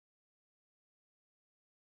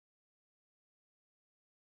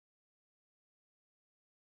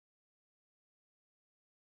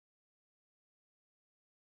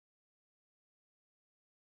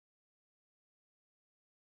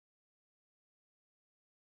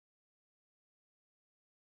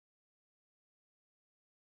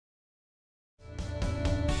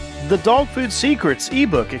The Dog Food Secrets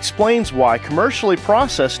ebook explains why commercially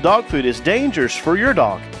processed dog food is dangerous for your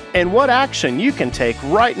dog and what action you can take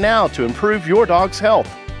right now to improve your dog's health.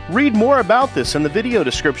 Read more about this in the video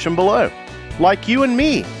description below. Like you and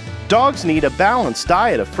me, dogs need a balanced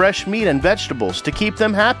diet of fresh meat and vegetables to keep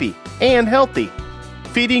them happy and healthy.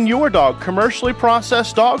 Feeding your dog commercially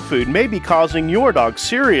processed dog food may be causing your dog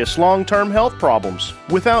serious long-term health problems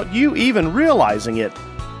without you even realizing it.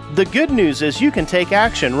 The good news is you can take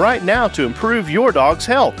action right now to improve your dog's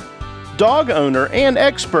health. Dog owner and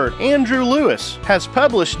expert Andrew Lewis has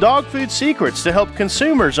published Dog Food Secrets to help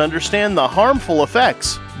consumers understand the harmful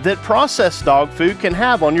effects that processed dog food can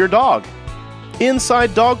have on your dog.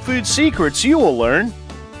 Inside Dog Food Secrets, you will learn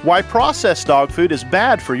why processed dog food is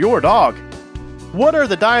bad for your dog. What are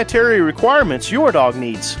the dietary requirements your dog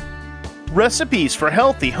needs? Recipes for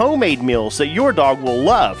healthy homemade meals that your dog will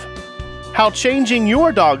love. How changing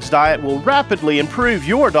your dog's diet will rapidly improve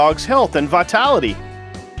your dog's health and vitality.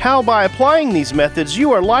 How by applying these methods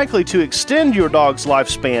you are likely to extend your dog's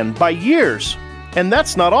lifespan by years. And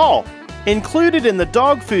that's not all. Included in the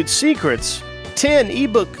Dog Food Secrets 10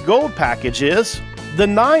 ebook gold package is the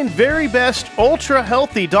 9 very best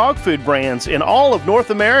ultra-healthy dog food brands in all of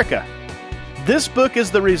North America. This book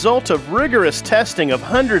is the result of rigorous testing of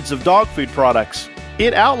hundreds of dog food products.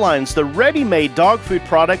 It outlines the ready-made dog food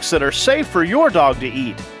products that are safe for your dog to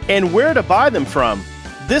eat and where to buy them from.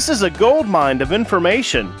 This is a goldmine of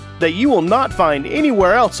information that you will not find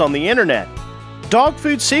anywhere else on the internet. Dog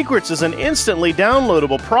Food Secrets is an instantly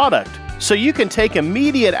downloadable product, so you can take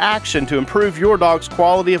immediate action to improve your dog's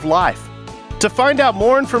quality of life. To find out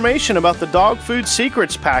more information about the Dog Food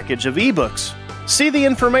Secrets package of ebooks, see the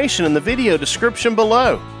information in the video description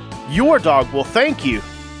below. Your dog will thank you.